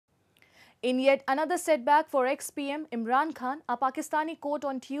In yet another setback for ex-PM Imran Khan, a Pakistani court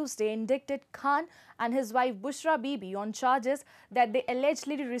on Tuesday indicted Khan and his wife Bushra Bibi on charges that they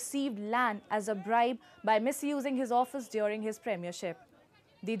allegedly received land as a bribe by misusing his office during his premiership.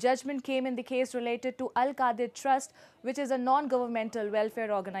 The judgment came in the case related to Al-Qadir Trust, which is a non-governmental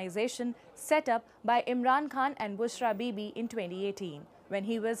welfare organization set up by Imran Khan and Bushra Bibi in 2018, when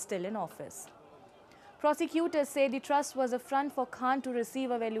he was still in office. Prosecutors say the trust was a front for Khan to receive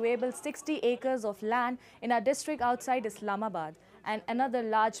a valuable 60 acres of land in a district outside Islamabad and another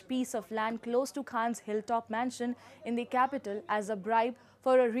large piece of land close to Khan's hilltop mansion in the capital as a bribe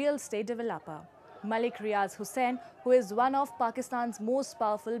for a real estate developer, Malik Riaz Hussain, who is one of Pakistan's most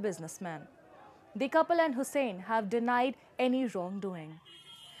powerful businessmen. The couple and Hussain have denied any wrongdoing.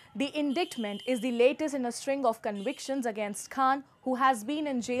 The indictment is the latest in a string of convictions against Khan, who has been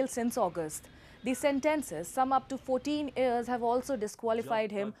in jail since August. The sentences, some up to 14 years, have also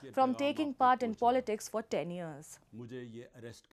disqualified him from taking part in politics for 10 years.